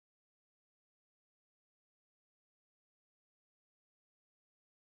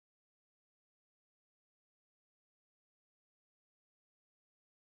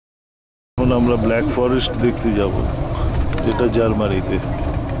আমরা black forest দেখতে যাব, যেটা জার্মানিতে।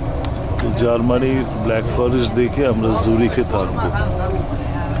 তো জার্মানির ব্ল্যাক ফরেস্ট দেখে আমরা জুরিখে থাকবো।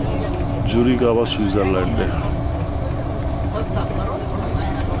 জুরিখ আবার সুইজারল্যান্ডে।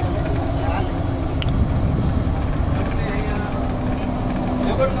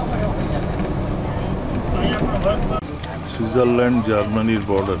 সুইজারল্যান্ড জার্মানির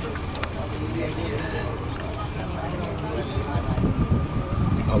বর্ডার।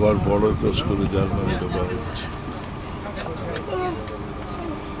 আবার বর্ডার ক্রস করে জার্মানি ঢোকা হচ্ছে।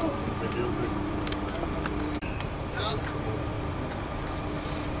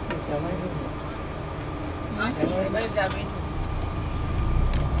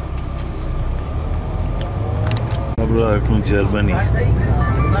 আমরা এখন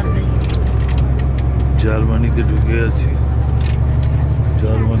জার্মানিতে ঢুকে আছি।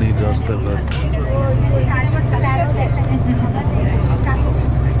 জার্মানির রাস্তাঘাট।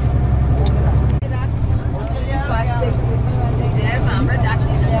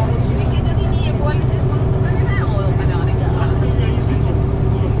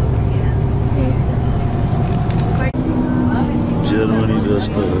 জার্মানির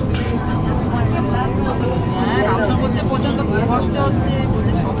রাস্তাঘাট।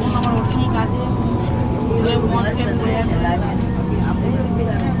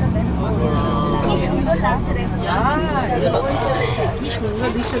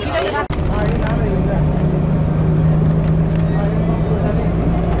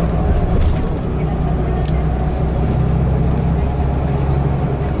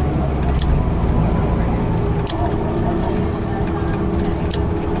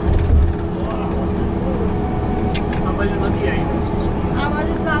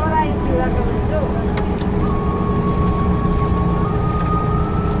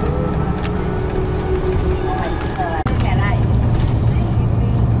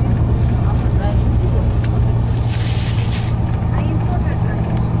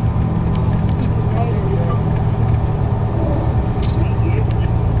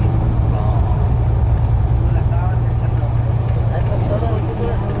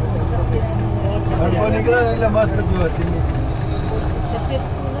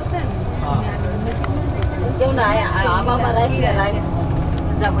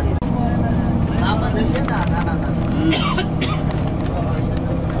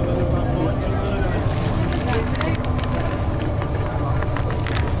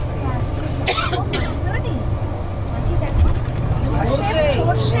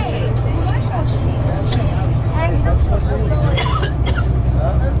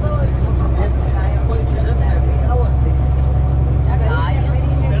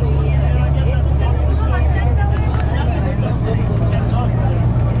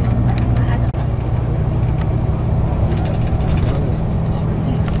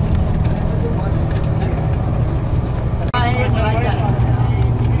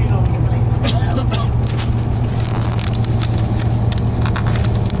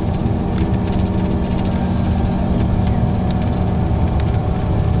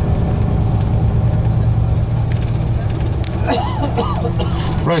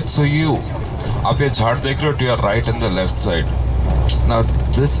 Right, so आप ये झाड़ देख रहे हो to your right and the left side. Now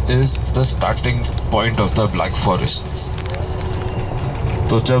this is the starting point of the black forests.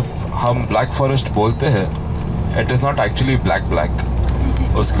 तो जब हम black forest बोलते हैं, it is not actually black.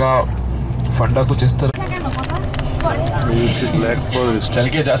 उसका फंडा कुछ इस तरह ब्लैक फॉरेस्ट चल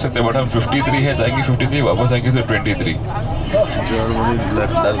के जा सकते हैं, बट हम 53 है, जाएंगे 53, वापस आएंगे सिर्फ 23.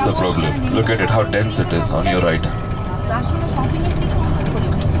 That's the problem. Look at it, how dense it is on your right.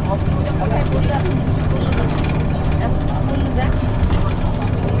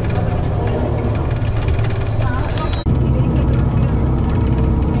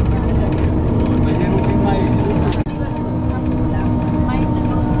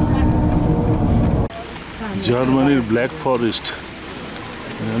 জার্মানির ব্ল্যাক ফরেস্ট।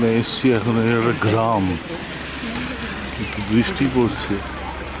 এখানে এসছি, এখন একটা গ্রাম, বৃষ্টি পড়ছে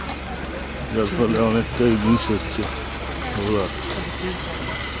যার ফলে অনেকটাই মিস হচ্ছে।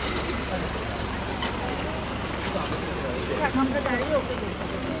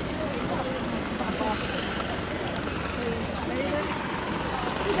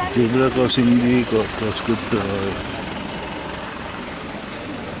 জেব্রা ক্রসিং দিয়ে ক্রস করতে হয়।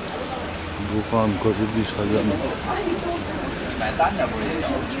 দোকান কত দিয়ে সাজানো।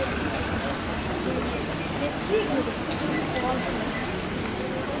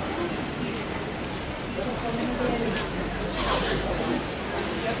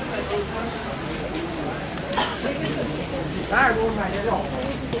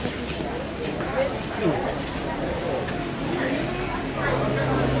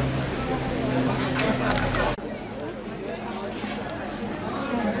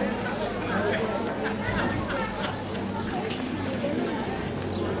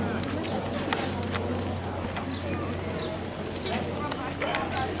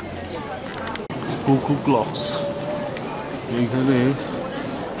 কুকু ক্লকস। এইখানে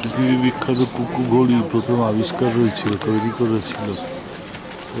পৃথিবী বিখ্যাত কুকু ঘড়ি প্রথম আবিষ্কার হয়েছিল, তৈরি করেছিল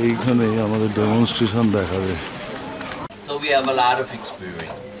এইখানে। আমাদের ডেমনস্ট্রেশন দেখাবে। So we have a lot of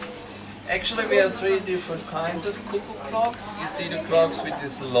experience. Actually, we have three different kinds of cuckoo clocks. You see the clocks with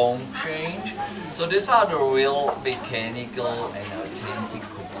this long change. So these are the real mechanical and authentic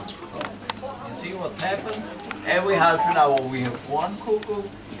cuckoo clocks. You see what's happened? Every half an hour we have one cuckoo.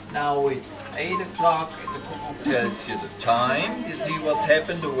 Now it's 8 o'clock. The cuckoo tells you the time. You see what's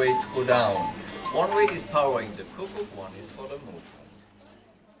happened? The weights go down. One weight is powering the cuckoo, one is for the movement.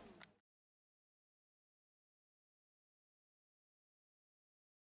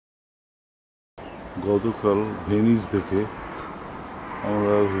 গতকাল Venice থেকে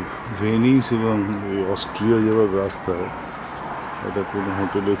আমরা Venice এবং Austria যাওয়ার রাস্তায় এটা কোনো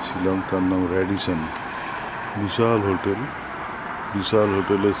হোটেলে ছিলাম, তার নাম র্যাডিসন। বিশাল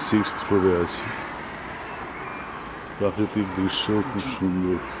হোটেলের 6th ফ্লোরে আছি। প্রাকৃতিক দৃশ্য খুব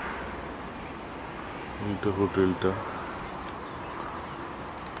সুন্দর। এইটা হোটেলটা।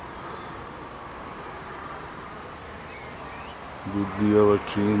 দূর দিয়ে আবার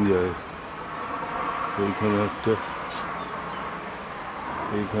ট্রেন যায়।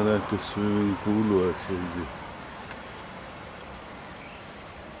 এইখানে একটা সুইমিং পুলও আছে। এই যে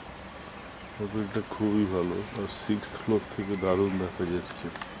হোটেলটা খুবই ভালো, আর 6th ফ্লোর থেকে দারুণ দেখা যাচ্ছে।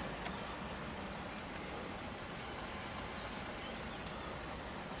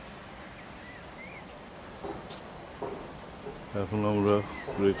 এখন আমরা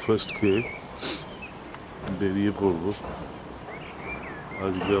ব্রেকফাস্ট খেয়ে বেরিয়ে পড়ব।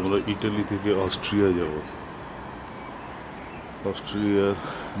 আজকে আমরা ইটালি থেকে অস্ট্রিয়া যাব। অস্ট্রিয়ার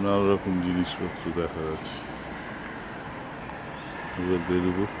নানা রকম জিনিসপত্র দেখা যাচ্ছে। এবার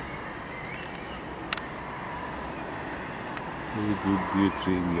বেরোবো। এই দূর দিয়ে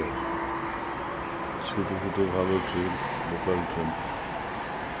ট্রেন যায়, ছোট ভালো ট্রেন, লোকাল ট্রেন।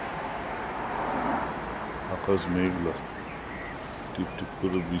 আকাশ মেঘলা, টিপ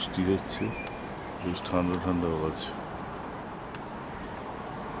করে বৃষ্টি হচ্ছে, বেশ ঠান্ডা আছে।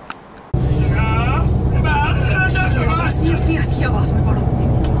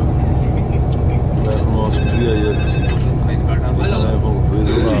 এখন অস্ট্রিয়া যাচ্ছি। এবং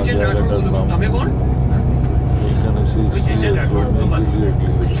ভেরোনা জায়গাটার নাম। এইখানে সেই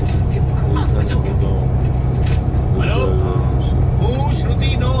હું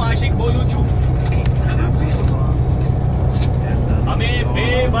શ્રુતિનો આશિક બોલું છું. અમે 2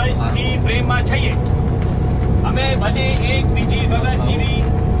 વર્ષથી પ્રેમમાં છીએ. અમે ભલે એકબીજી વગર જીવી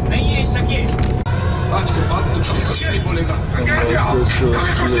નહીં શકીએ. आज के बाद तू कभी कुछ नहीं बोलेगा. कभी कुछ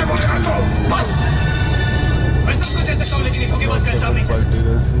नहीं बोलेगा तो बस. मैं सब कुछ ऐसे कहूँ लेकिन इतनी बस का जवाब नहीं सकता.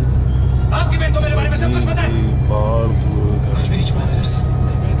 आपकी बहन को मेरे बारे में सब कुछ पता है. कुछ भी नहीं छुपा मेरे से.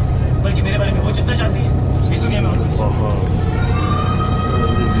 बल्कि मेरे बारे में वो जितना जानती है इस दुनिया में और कोई नहीं जानता.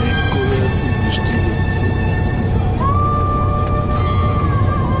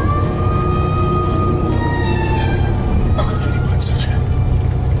 अगर तेरी बात सच है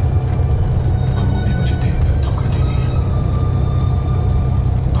और वो भी मुझे तेरी तरह धोखा दे रही है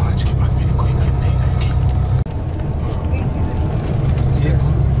तो आज के बाद मेरी कोई नींद नहीं रहेगी.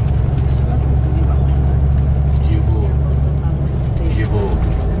 ये वो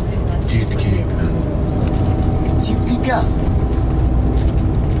जीत की क्या?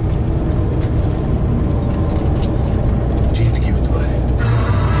 जीत की विधवा है.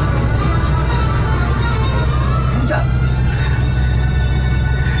 पूजा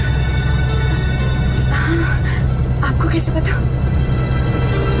आपको कैसे पता?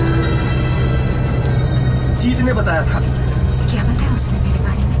 जीत ने बताया था. क्या बताया उसने मेरे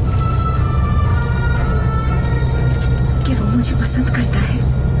बारे में? कि वो मुझे पसंद करता है.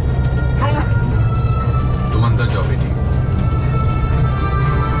 तुम अंदर जाओ बेटी.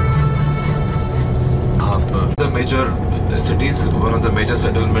 The major cities, one of the major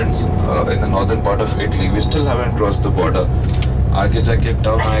settlements in the northern part of Italy. We still haven't crossed the border. आगे जाके एक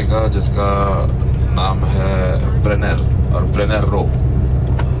टाउन आएगा जिसका नाम है ब्रेनर और brainer row.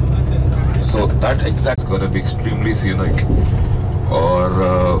 So that exact is going to be extremely scenic. और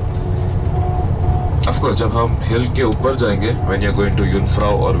of course जब हम हिल के ऊपर जाएंगे, when you're going to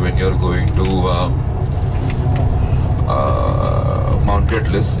Jungfrau or when you're going to Mount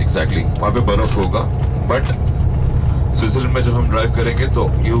Atlas, exactly वहाँ पे बर्फ होगा. But स्विट्जरलैंड में जब हम ड्राइव करेंगे तो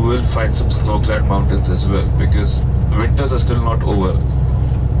you will find some snow-clad mountains as well because winters are still not over.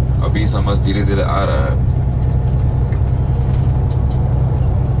 अभी समझ धीरे-धीरे आ रहा है.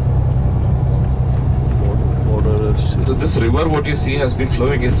 So this river, what you see, has been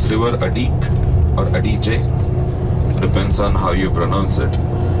flowing. It's River Adige or Adige, depends on how you pronounce it.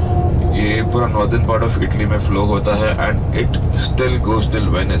 ये पूरा northern part of Italy में flow होता है and it still goes till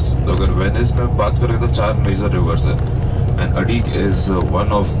Venice. तो अगर Venice में बात करें तो 4 मेजर रिवर्स है and अडीक is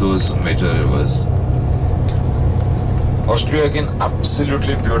one of those major rivers. Austria again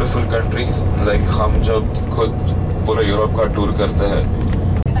absolutely beautiful countries. Like हम जब खुद पूरा यूरोप का टूर करते हैं।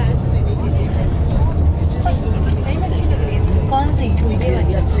 कौन सी?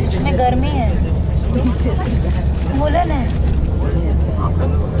 इसमें गर्मी है, वुलन है।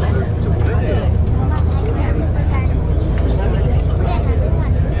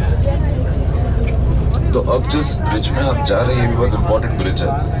 तो अब जिस ब्रिज में हम जा रहे हैं ये भी बहुत इम्पोर्टेंट ब्रिज है।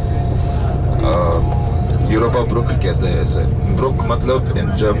 यूरोपा ब्रुक कहते हैं इसे। ब्रुक मतलब इन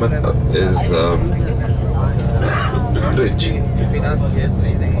जर्मन इज ब्रिज।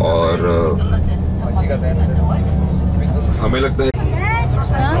 और हमें लगता है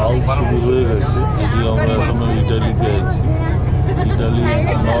শুরু হয়ে গেছে। যদি আমরা এখনো ইটালিতে আছি, ইটালি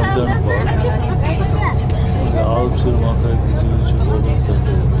নর্দার্ন পার্ট, আলপসের মাথায় কিছু কিছু বরফ দেখা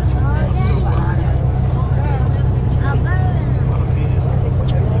যাচ্ছে।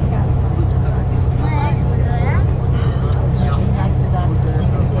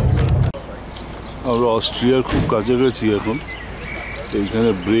 আমরা অস্ট্রিয়ার খুব কাছাকাছি এখন। এইখানে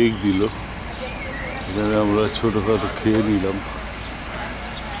ব্রেক দিল, এখানে আমরা ছোটোখাটো খেয়ে নিলাম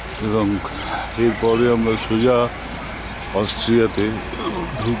এবং এরপরে আমরা সোজা অস্ট্রিয়াতে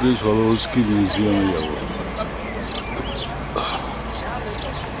ঢুকে সলোভস্কি মিউজিয়ামে যাব।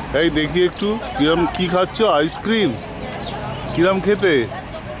 এই দেখি একটু কিরম কি খাচ্ছ? আইসক্রিম কিরম খেতে?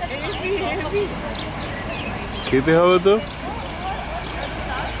 খেতে হবে তো।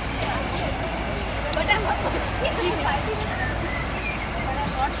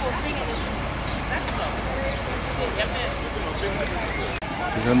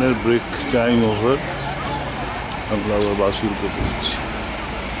 এখানের ব্রেক টাইম ওভার, আমরা আবার বাসের উপর পড়ছি।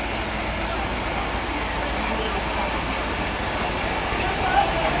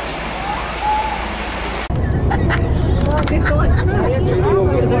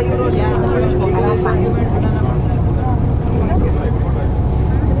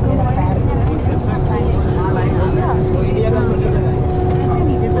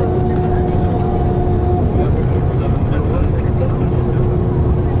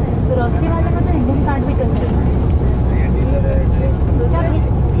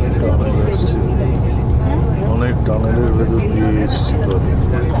 অনেক টানেলের ভেতর দিয়ে এসছি, তো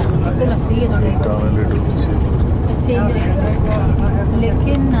টানেলে ঢুকছি।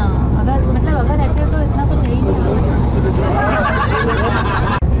 लेकिन अगर मतलब अगर ऐसे तो इतना कुछ है ही नहीं।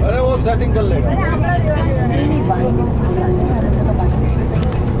 अरे वो सेटिंग कर लेगा।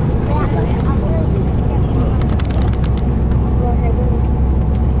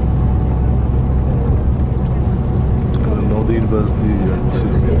 নদীর পাশ দিয়ে যাচ্ছে।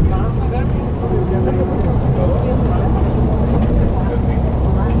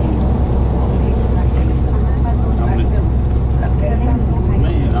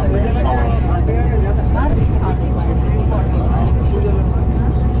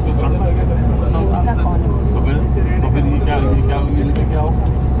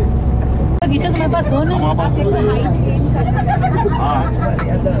 बगीचा तुम्हारे पास फोन है?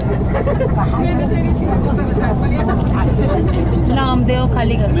 नाम दे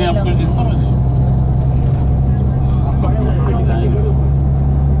खाली कर।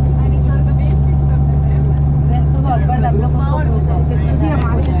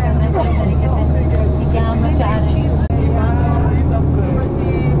 क्या हम चाह रहे हैं?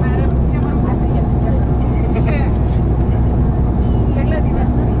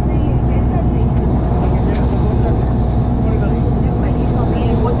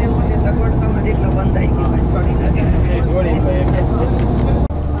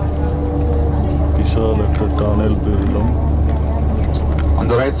 On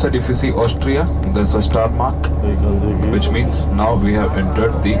the right side, if you see Austria, there's a star mark, which means now we have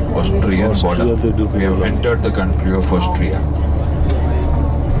entered the Austrian border. We have entered the country of Austria.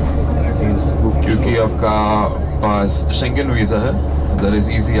 क्योंकि आपका पास Schengen visa है, there is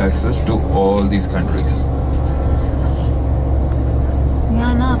easy access to all these countries.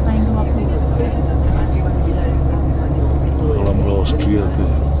 यहाँ ना पाएंगे वापस। আমরা অস্ট্রিয়াতে।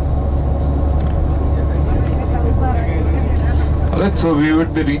 Alright, so we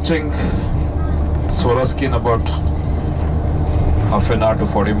would be reaching Swarovski in about half an hour to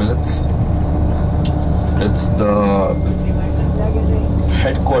 40 minutes. It's the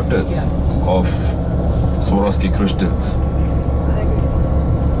headquarters of Swarovski Crystals.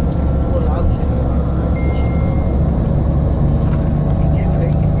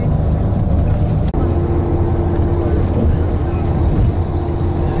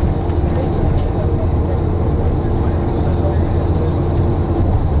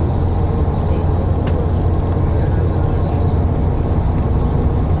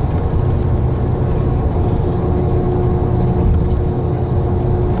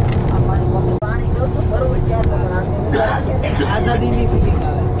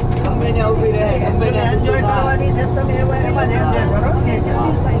 Enjoy કરવાની છે તમે એમાં જ એન્જોય કરો નેચર.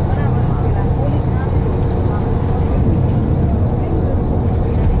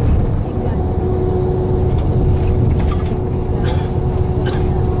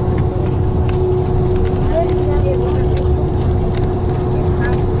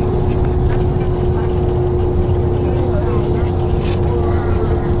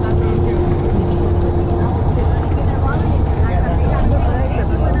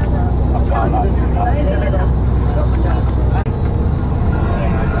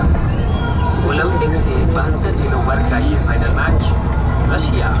 ओलंपिक्स के 72 किलो वर्ग का ये फाइनल मैच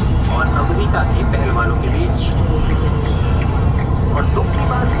रशिया और अमेरिका के पहलवानों के बीच। और दुख की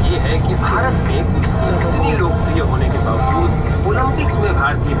बात ये है कि भारत में कुश्ती इतनी लोकप्रिय होने के बावजूद ओलंपिक्स में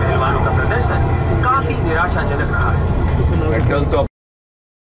भारतीय पहलवानों का प्रदर्शन काफी निराशाजनक रहा है।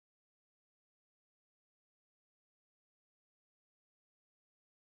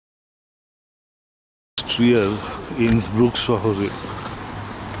 অস্ট্রিয়ার ইন্সব্রুক শহরে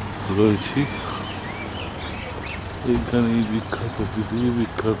রয়েছি। এইখানে বিখ্যাত, পৃথিবী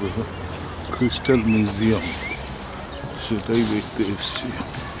বিখ্যাত ক্রিস্টাল মিউজিয়াম, সেটাই দেখতে এসেছি।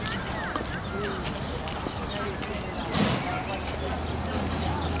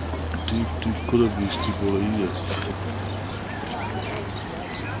 টিপ টিপ করে বৃষ্টি পড়েই যাচ্ছে।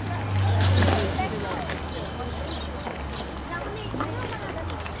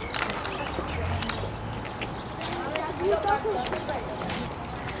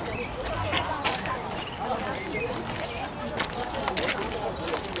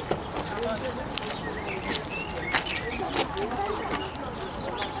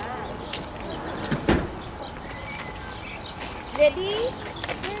 Ready?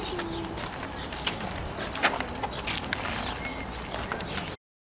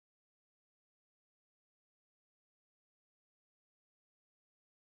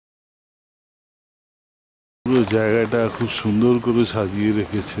 পুরো জায়গাটা খুব সুন্দর করে সাজিয়ে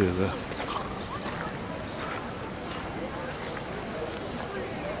রেখেছে এরা।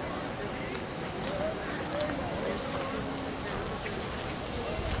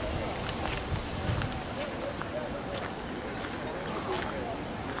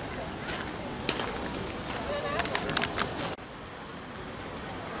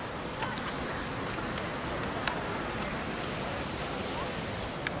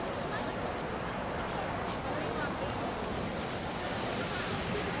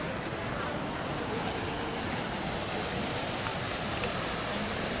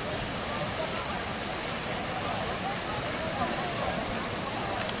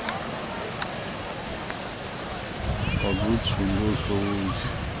 অদ্ভুত সুন্দর সবুজ।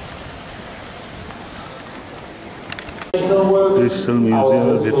 Crystal Museum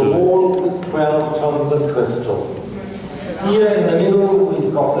is the wall is 12 tons of crystal. Here in the middle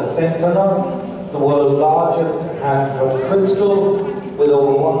we've got the centenary, the world's largest hand-cut crystal with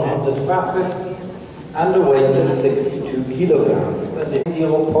over 100 facets and a weight of 62 kilograms, that is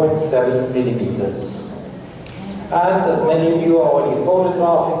 0.7 millimeters. And as many of you are already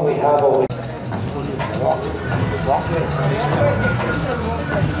photographing, we have already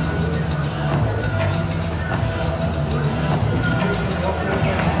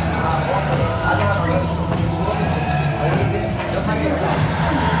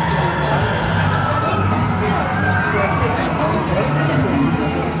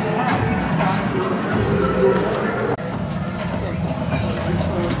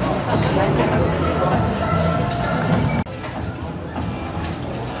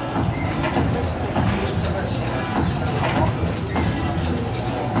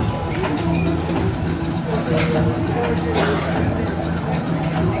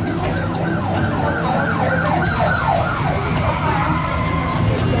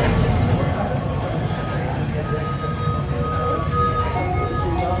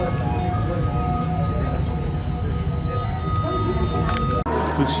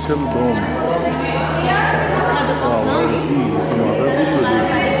Crystal Dome।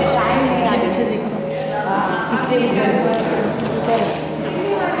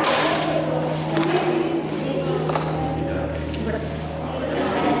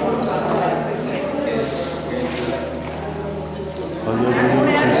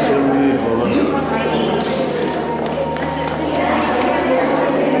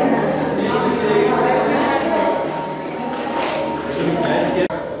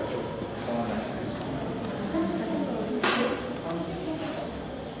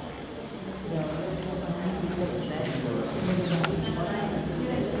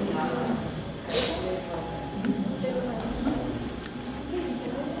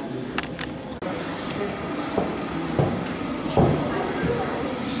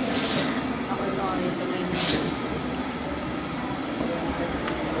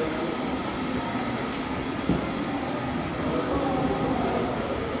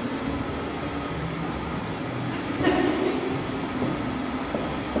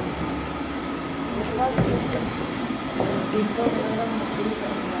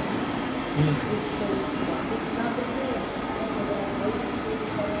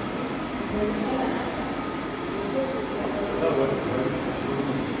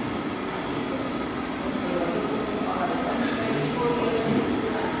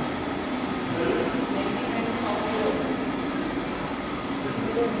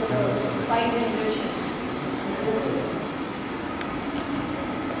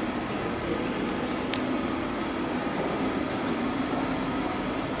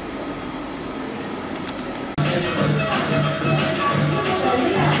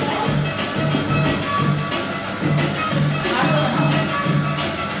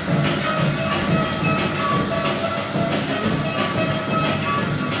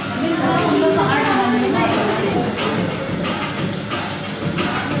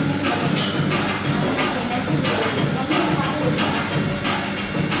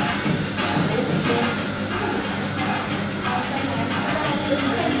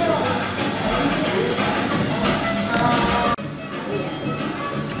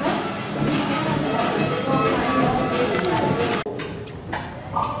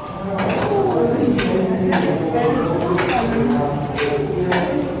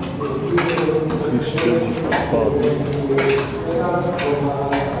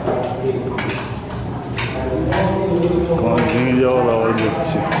 ভেঙে যাওয়ার আওয়াজ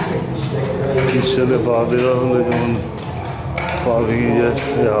হচ্ছে ক্রিস্টালে পা দেওয়া হলে যেমন পা ভেঙে যায়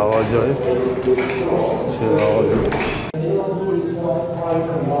সে আওয়াজ হয় সে আওয়াজ হচ্ছে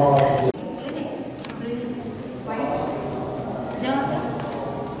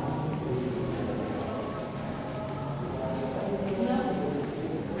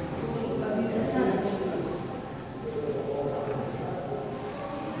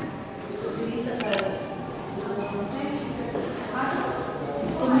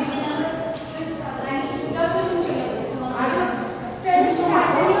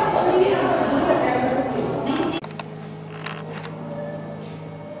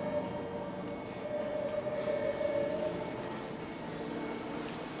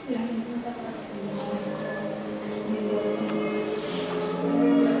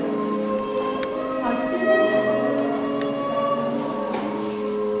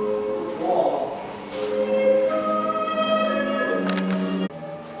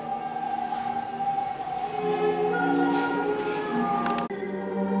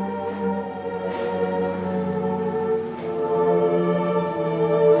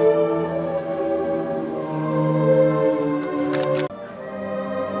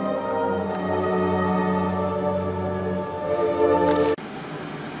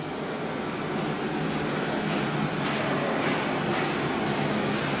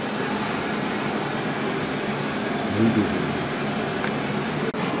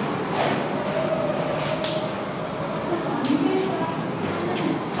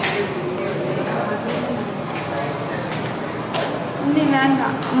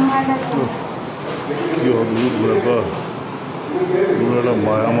কি অদ্ভুত ব্যাপার পুরো একটা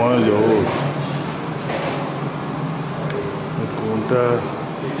মায়াময় জগৎ কোনটা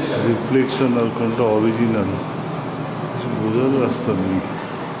রিফ্লেকশন আর কোনটা অরিজিনাল বোঝার রাস্তা নেই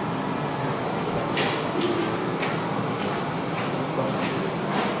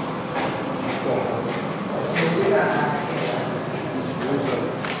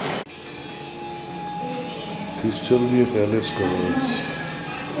ক্রিস্টাল দিয়ে প্যালেস করা হচ্ছে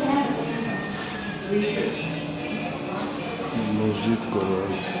মসজিদ করা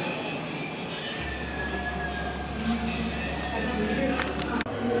হয়েছে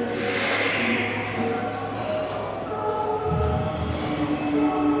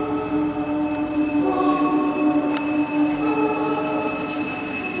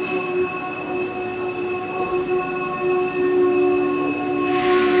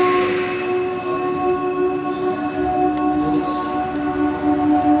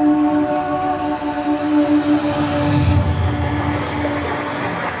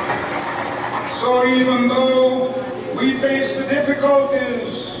So even though we face the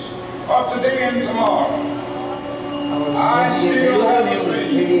difficulties of today and tomorrow, I still have a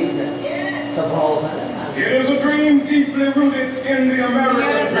dream. It is a dream deeply rooted in the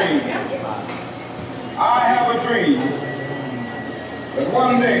American dream. I have a dream that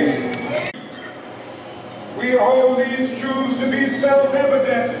one day we hold these truths to be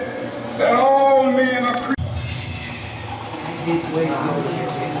self-evident that all men are created.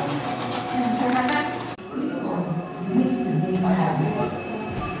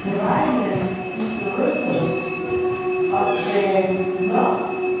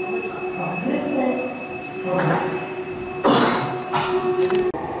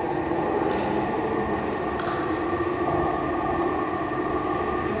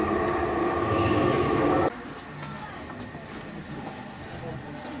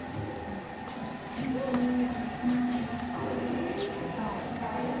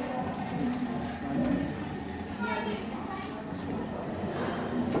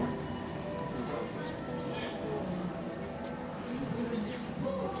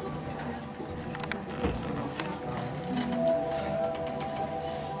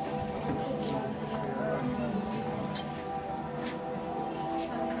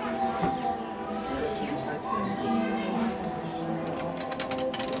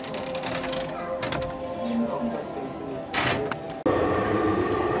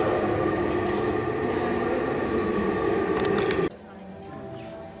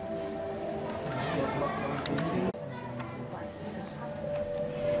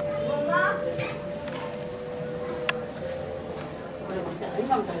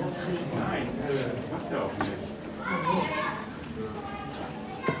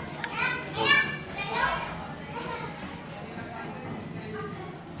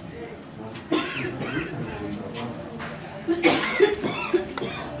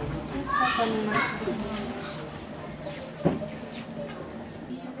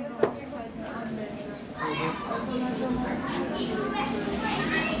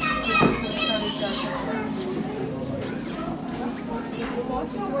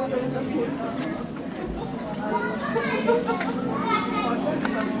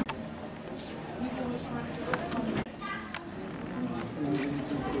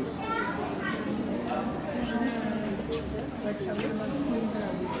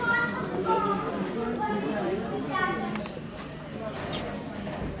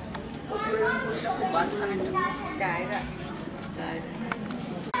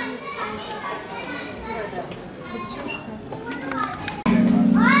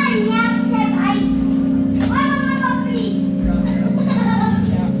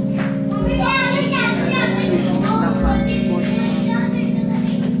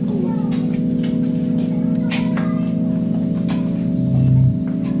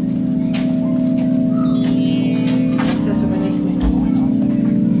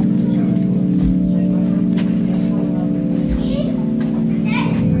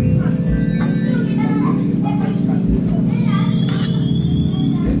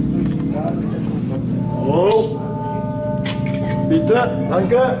 Bitte,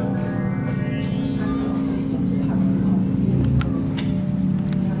 danke.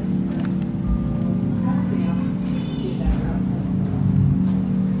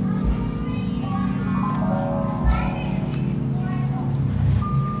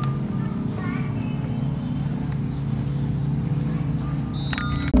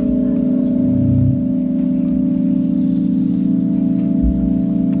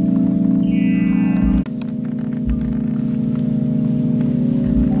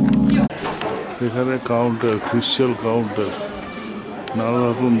 এখানে counter, crystal counter, নানা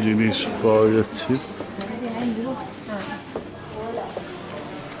রকম জিনিস পাওয়া যাচ্ছে।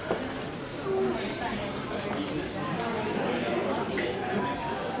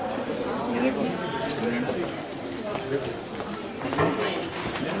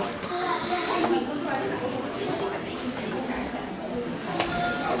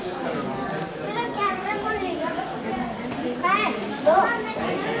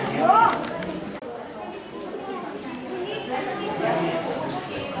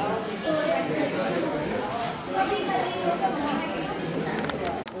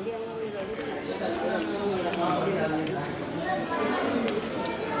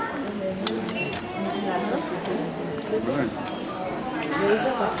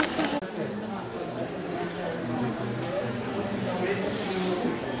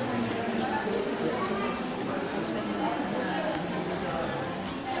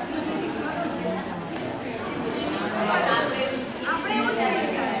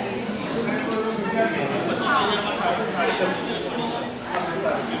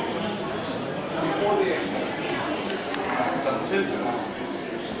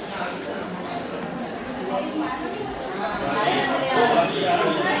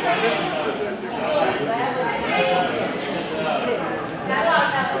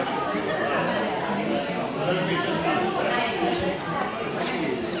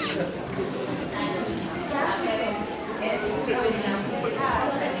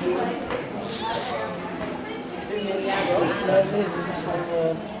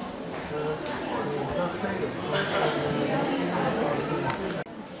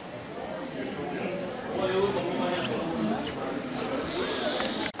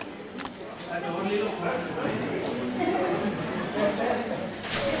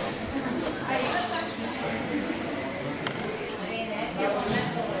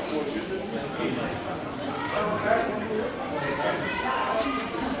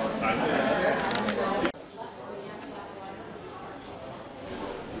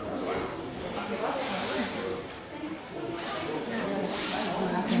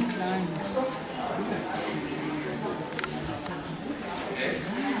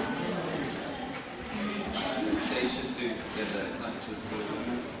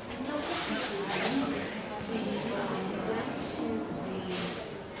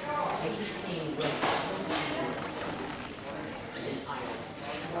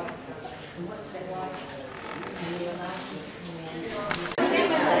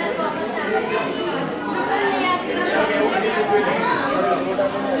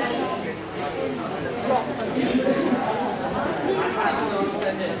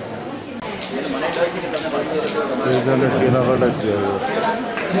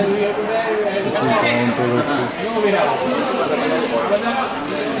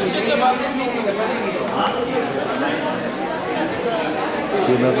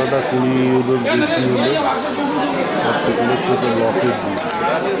 কেনাকাটা করি ওদের বেশি হলে প্রত্যেকগুলো ছোটো লকেট দিচ্ছে।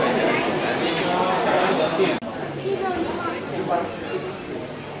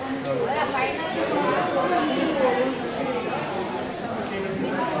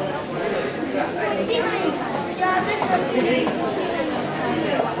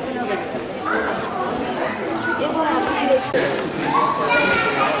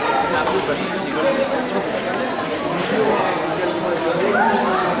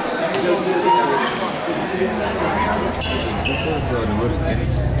 This is river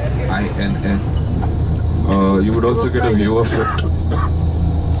INN. You would also get a view of it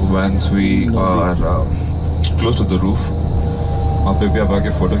once we are close to the roof. वहाँ पे भी आप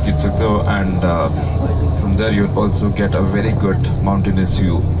आके फोटो खींच सकते हो and from there you'll also get a very good mountainous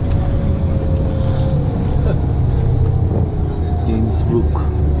view. Innsbruck,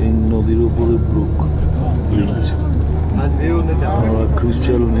 নদীর উপরে ব্রুক ব্রিজ। আমরা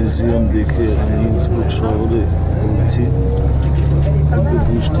ক্রিস্টাল মিউজিয়াম দেখে এখানে ইন্সব্রুক শহরে ঘুরছি, কিন্তু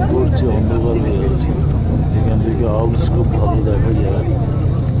বৃষ্টি পড়ছে, অন্ধকার হয়ে আছে। এখান থেকে আউটস খুব ভালো দেখা যায়,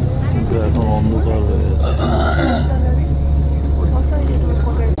 কিন্তু এখন অন্ধকার হয়ে আছে।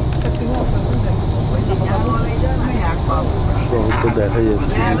 শহরটা দেখা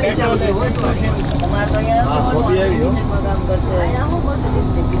যাচ্ছে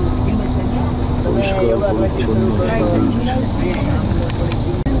পরিষ্কার পরিচ্ছন্ন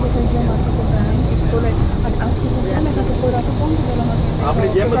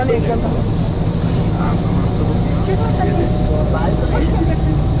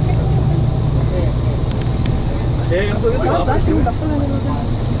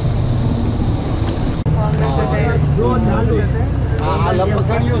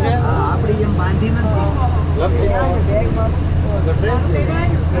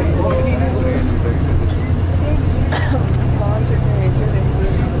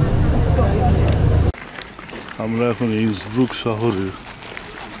আমরা এখন ইন্সব্রুক শহরের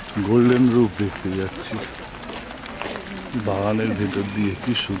গোল্ডেন রুফ দেখতে যাচ্ছি। বাগানের ভেতর দিয়ে,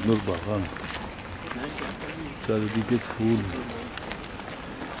 কি সুন্দর বাগান, চারিদিকে ফুল,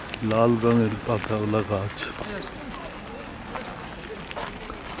 লাল রঙের পাতাওয়ালা গাছ।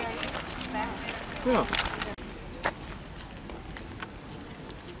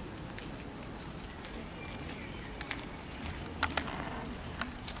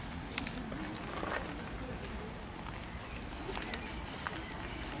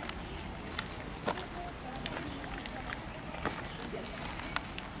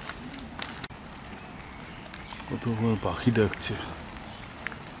 কত পাখি ডাকছে।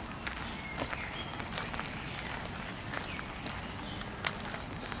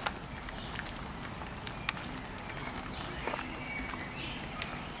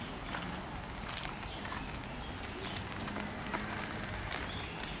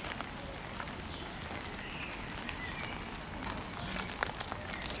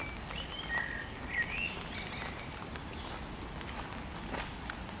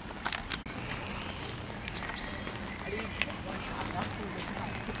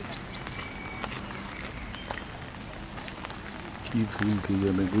 কি ফুল কে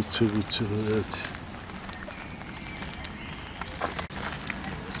জানে, গুচ্ছ গুচ্ছ হয়ে আছে।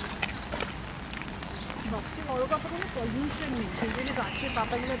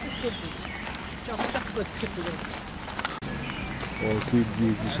 অর্কিড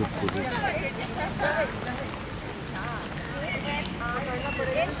দিয়ে কি সব করেছে।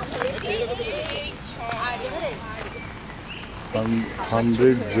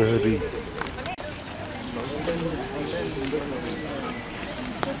 100 জহরি।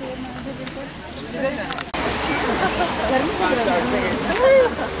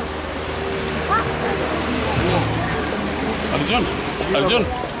 अर्जुन अर्जुन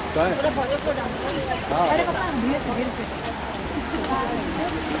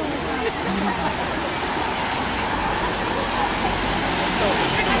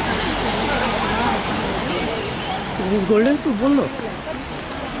গোল্ডেন টু বললো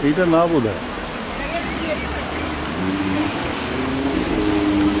এইটা না বোধ হয়।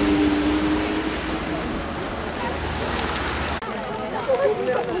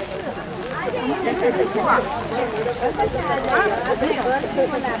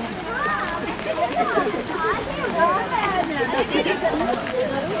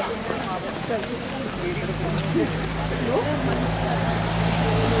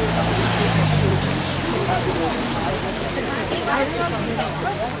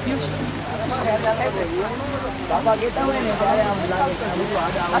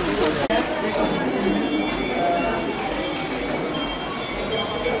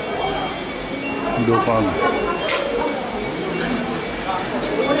 দোকান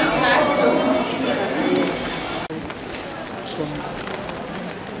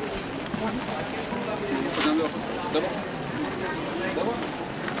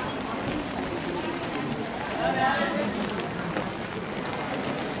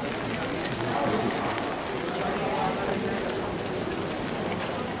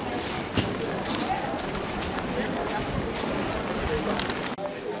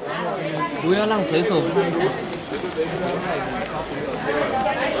不要让水手拍到。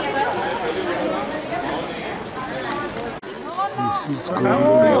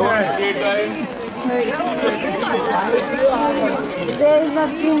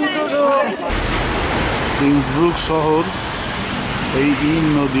 ইন্সব্রুক শহর এই ইন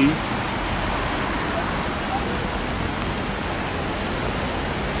নদী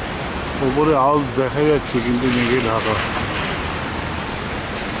উপরে আল্পস দেখা যাচ্ছে কিন্তু মেঘে ঢাকা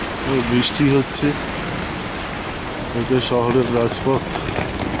বৃষ্টি হচ্ছে এটা শহরের রাজপথ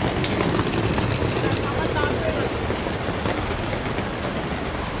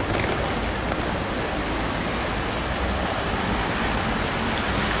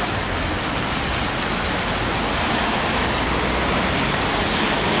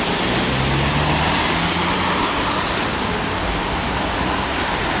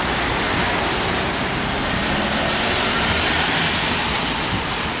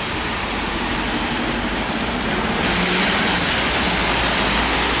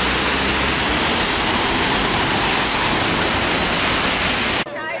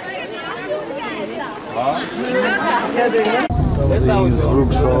ইন্সব্রুক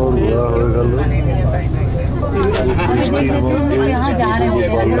শহর ঘোরা হয়ে গেল বৃষ্টির মধ্যে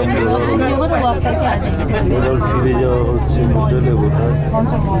এবার ফিরে যাওয়া হচ্ছে হোটেলে বোধহয়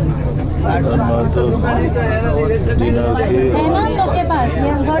নয়তো ডিনার খেয়ে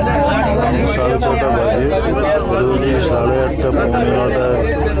 6:30 বাজে 8:30 9:15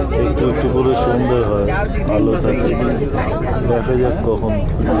 একটু একটু করে সন্ধে হয় আলো থাকে দেখা যাক কখন